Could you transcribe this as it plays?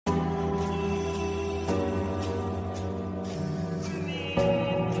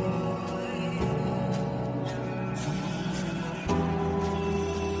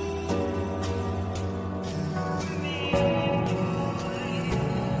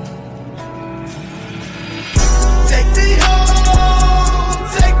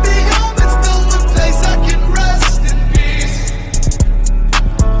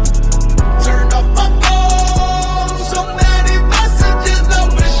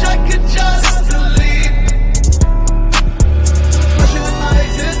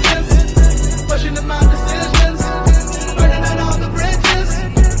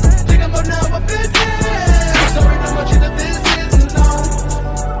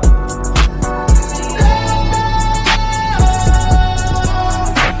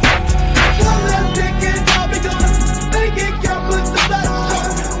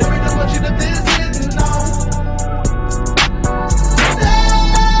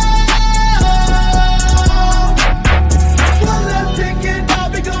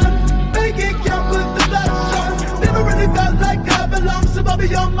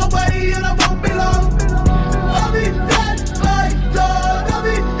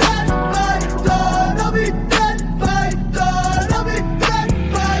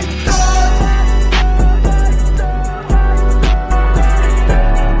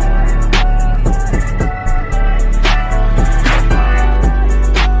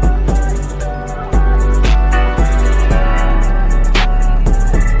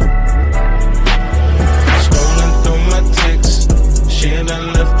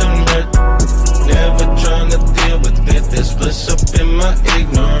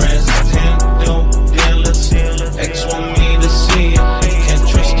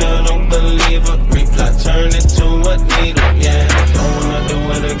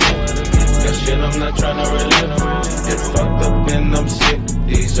not tryna relive. Get fucked up and I'm sick.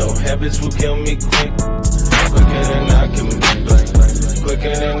 These old habits will kill me quick. Quicker than I can blink.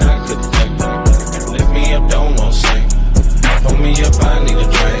 Quicker than I could think. Lift me up, don't want sink. Pull me up, I need a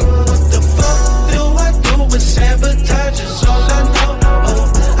drink.